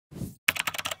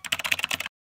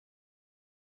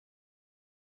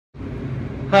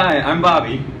Hi, I'm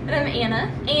Bobby. And I'm Anna,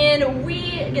 and we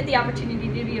get the opportunity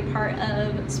to be a part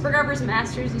of Spring Arbor's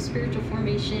Masters of Spiritual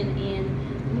Formation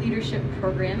and Leadership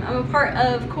program. I'm a part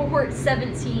of Cohort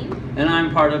 17. And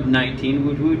I'm part of 19,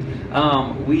 woot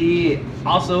woot. We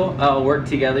also work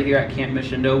together here at Camp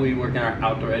Missiondo. We work in our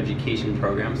outdoor education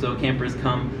program, so campers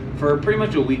come for pretty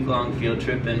much a week-long field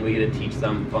trip, and we get to teach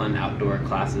them fun outdoor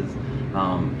classes,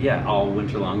 all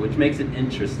winter long, which makes it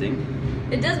interesting.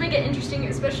 It does make it interesting,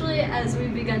 especially as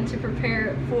we've begun to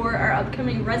prepare for our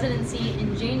upcoming residency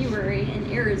in January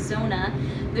in Arizona.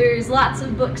 There's lots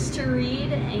of books to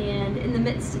read, and in the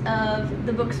midst of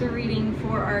the books we're reading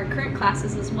for our current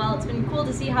classes as well, it's been cool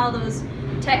to see how those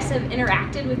texts have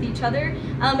interacted with each other.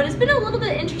 But it's been a little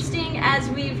bit interesting as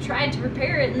we've tried to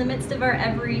prepare it in the midst of our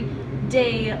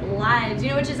everyday lives,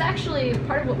 which is actually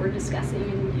part of what we're discussing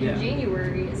in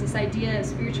January, is this idea of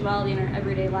spirituality in our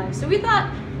everyday lives. So we thought,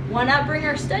 why not bring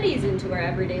our studies into our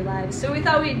everyday lives? So we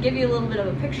thought we'd give you a little bit of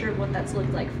a picture of what that's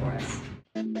looked like for us.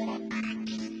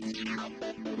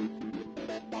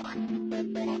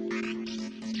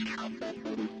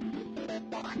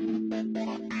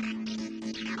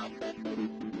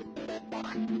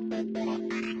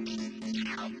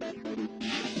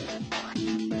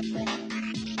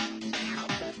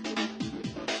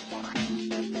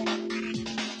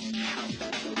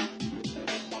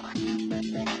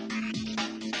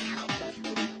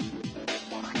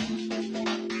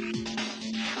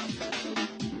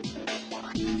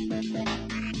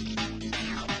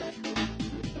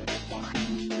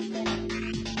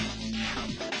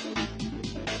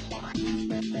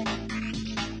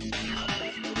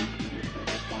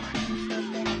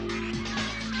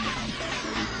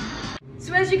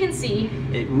 So as you can see,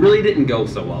 it really didn't go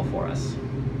so well for us.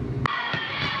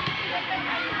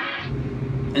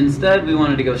 Instead, we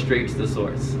wanted to go straight to the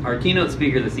source. Our keynote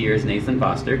speaker this year is Nathan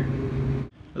Foster.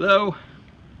 Hello.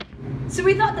 So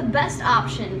we thought the best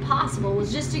option possible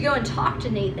was just to go and talk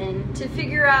to Nathan to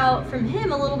figure out from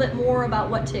him a little bit more about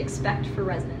what to expect for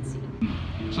residency.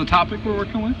 So the topic we're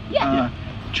working with? Yeah.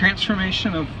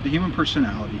 Transformation of the human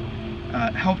personality,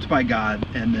 helped by God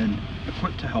and then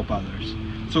equipped to help others.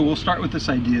 So we'll start with this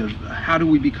idea of how do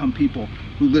we become people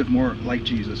who live more like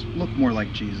Jesus, look more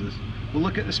like Jesus. We'll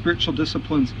look at the spiritual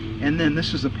disciplines, and then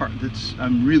this is the part that's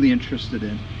I'm really interested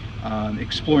in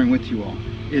exploring with you all,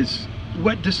 is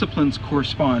what disciplines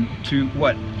correspond to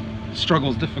what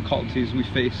struggles, difficulties we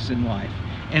face in life.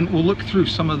 And we'll look through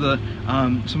some of the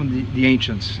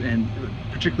ancients, and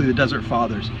particularly the Desert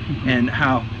Fathers, and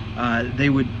how they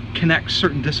would connect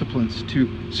certain disciplines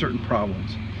to certain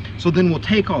problems. So then we'll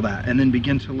take all that and then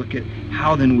begin to look at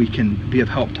how then we can be of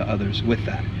help to others with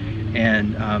that.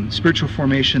 And spiritual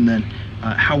formation then,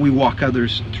 how we walk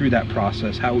others through that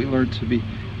process, how we learn to be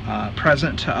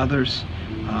present to others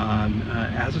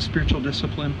as a spiritual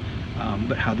discipline,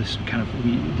 but how this kind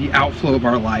of, the outflow of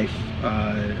our life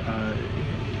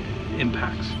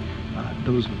impacts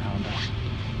those around us.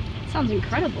 Sounds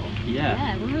incredible.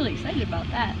 Yeah. We're really excited about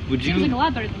that. Would you? Seems like a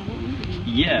lot better than what we were doing.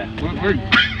 Yeah, we're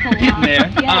getting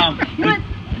there. Yeah.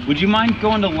 Would you mind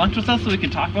going to lunch with us so we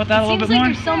could talk about that a little bit more?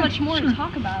 Seems like there's so much more to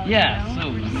talk about. Yeah,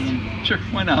 Sure,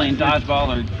 why not? Playing dodgeball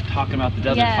or talking about the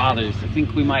Desert Fathers, I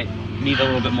think we might need a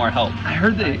little bit more help. I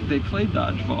heard they played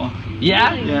dodgeball.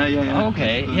 Yeah? Yeah.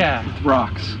 Okay, With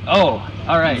rocks. Oh,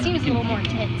 all right. It seems a little more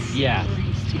intense. Yeah.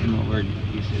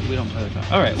 We don't play with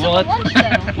that. All right, well, let's... lunch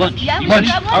though. Lunch. Yeah, we Lunch.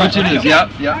 should have Lunch lunch. it is, yep.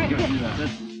 All right,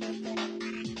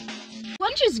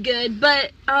 lunch is good,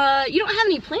 but you don't have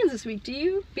any plans this week, do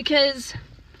you? Because,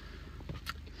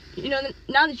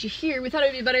 now that you're here, we thought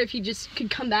it would be better if you just could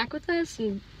come back with us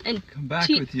and come back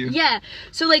with you. Yeah.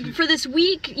 So like for this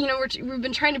week, we've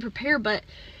been trying to prepare, but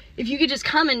if you could just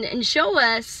come and show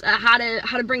us how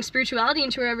to bring spirituality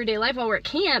into our everyday life while we're at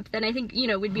camp, then I think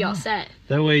we'd be all set.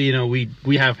 That way,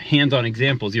 we have hands-on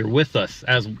examples. You're with us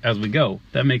as we go.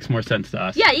 That makes more sense to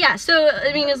us. Yeah. So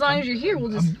I mean, as long as you're here,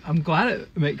 we'll just. I'm glad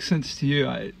it makes sense to you.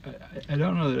 I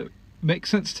don't know that it makes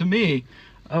sense to me.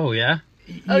 Oh yeah.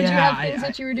 Oh, do you have things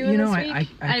that you were doing this week?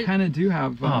 I kind of do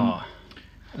have a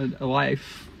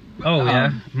life. Oh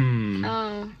yeah.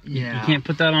 Oh. Yeah. You can't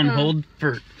put that on hold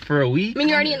for a week. I mean,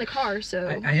 you're already in the car, so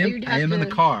I am in the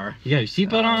car. You got your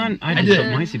seatbelt on? I did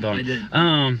put my seatbelt on.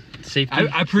 I did. Safety.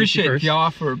 I appreciate safety the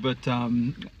offer, but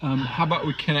how about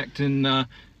we connect in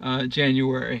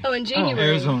January? Oh, in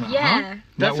January. Work? Yeah. Huh?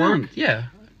 That work? Yeah.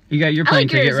 You got your plane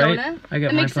ticket, Arizona. right? I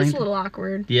got it my makes plane. this a little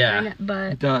awkward. Yeah.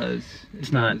 But it does.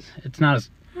 It's not as.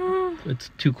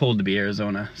 It's too cold to be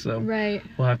Arizona, so right.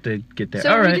 We'll have to get there. So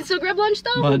all right. we can still grab lunch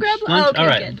though. Lunch. We'll grab lunch. Oh, okay, all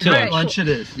right. Good. All right, lunch it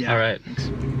is. Yeah. All right.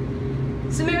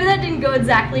 So maybe that didn't go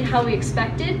exactly how we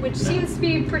expected, which seems to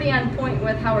be pretty on point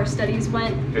with how our studies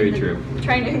went. Very true.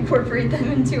 Trying to incorporate them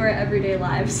into our everyday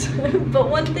lives. But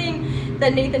one thing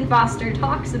that Nathan Foster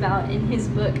talks about in his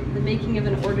book, The Making of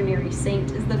an Ordinary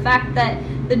Saint, is the fact that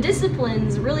the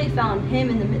disciplines really found him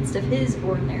in the midst of his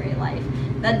ordinary life.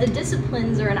 That the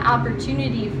disciplines are an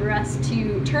opportunity for us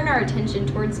to turn our attention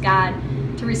towards God,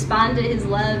 to respond to his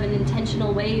love in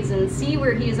intentional ways and see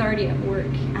where he is already at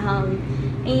work.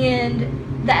 And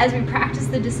that as we practice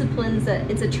the disciplines, that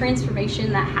it's a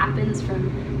transformation that happens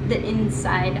from the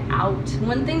inside out.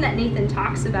 One thing that Nathan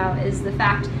talks about is the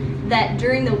fact that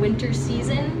during the winter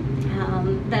season,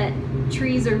 that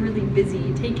trees are really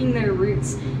busy taking their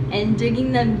roots and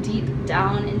digging them deep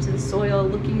down into the soil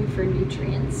looking for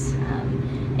nutrients.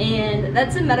 And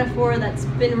that's a metaphor that's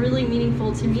been really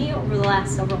meaningful to me over the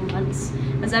last several months,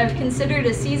 as I've considered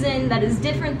a season that is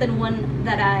different than one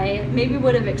that I maybe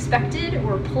would have expected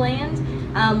or planned,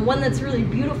 one that's really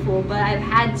beautiful, but I've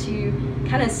had to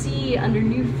kind of see under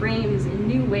new frames in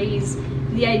new ways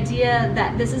the idea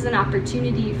that this is an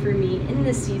opportunity for me in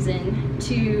this season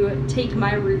to take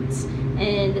my roots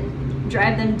and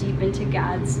drive them deep into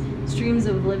God's streams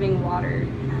of living water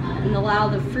and allow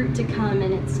the fruit to come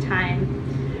in its time.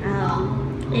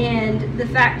 And the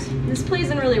fact, this plays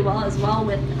in really well as well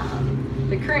with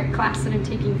the current class that I'm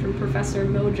taking from Professor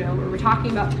Mojo, where we're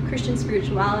talking about Christian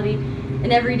spirituality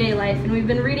and everyday life. And we've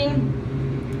been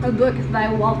reading a book by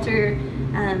Walter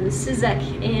Sizek,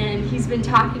 and he's been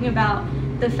talking about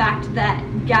the fact that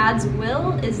God's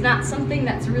will is not something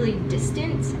that's really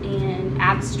distant and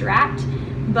abstract,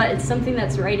 but it's something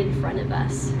that's right in front of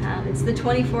us. It's the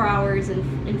 24 hours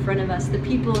in front of us, the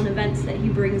people and events that he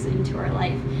brings into our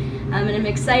life. And I'm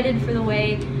excited for the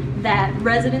way that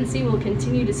Residency will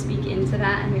continue to speak into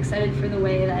that. I'm excited for the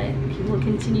way that it will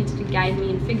continue to guide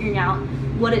me in figuring out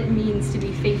what it means to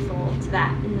be faithful to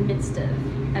that in the midst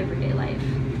of everyday life.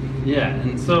 Yeah,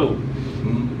 and so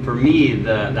for me,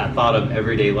 that thought of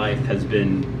everyday life has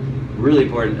been really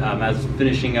important. As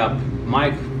finishing up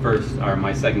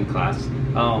my second class,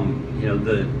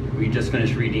 we just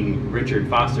finished reading Richard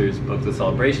Foster's book, The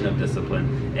Celebration of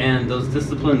Discipline, and those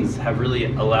disciplines have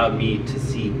really allowed me to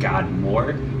see God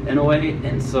more in a way,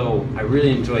 and so I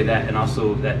really enjoy that, and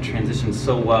also that transitions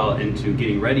so well into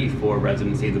getting ready for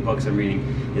Residency. The books I'm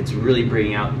reading, it's really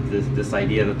bringing out this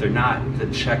idea that they're not the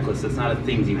checklist, it's not a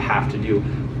things you have to do,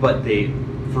 but they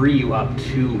free you up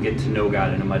to get to know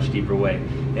God in a much deeper way.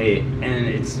 And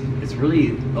it's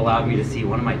really allowed me to see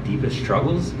one of my deepest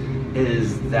struggles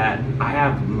is that I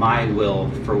have my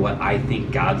will for what I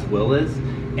think God's will is.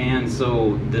 And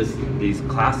so these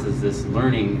classes, this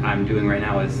learning I'm doing right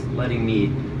now is letting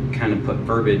me kind of put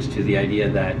verbiage to the idea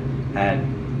that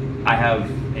I have,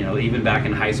 even back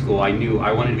in high school, I knew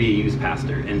I wanted to be a youth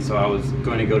pastor. And so I was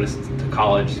going to go to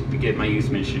college to get my youth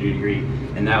ministry degree.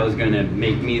 And that was going to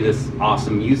make me this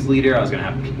awesome youth leader. I was going to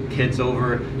have kids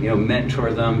over,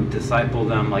 mentor them, disciple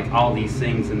them, like all these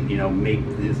things, and, make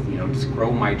this, just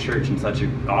grow my church in such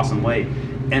an awesome way.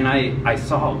 And I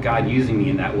saw God using me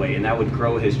in that way, and that would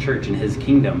grow his church and his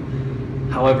kingdom.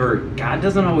 However, God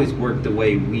doesn't always work the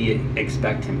way we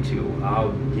expect him to.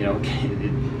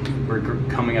 We're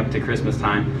coming up to Christmas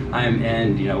time,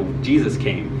 and Jesus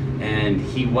came, and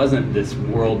he wasn't this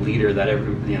world leader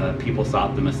that people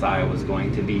thought the Messiah was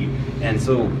going to be. And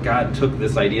so God took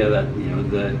this idea that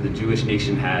the Jewish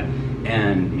nation had,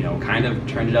 and kind of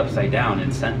turned it upside down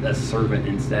and sent a servant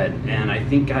instead. And I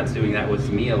think God's doing that with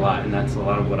me a lot, and that's a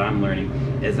lot of what I'm learning,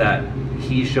 is that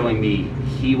he's showing me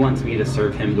he wants me to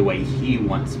serve him the way he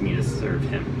wants me to serve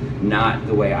him, not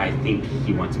the way I think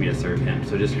he wants me to serve him.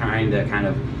 So just trying to kind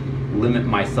of limit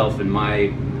myself in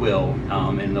my will,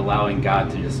 and allowing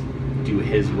God to just do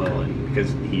his will, and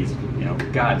because he's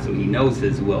God, so he knows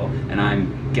his will, and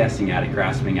I'm guessing at it,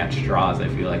 grasping at straws, I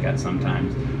feel like at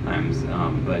sometimes.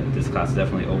 But this class is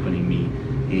definitely opening me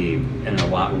in a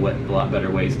lot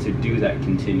better ways to do that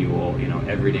continual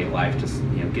everyday life, just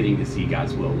getting to see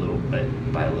God's will a little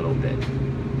bit by a little bit.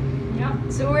 Yeah,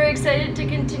 so we're excited to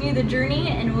continue the journey,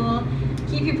 and we'll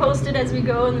keep you posted as we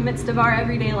go in the midst of our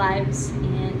everyday lives,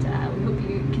 and we hope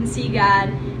you can see God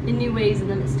in new ways in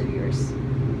the midst of yours.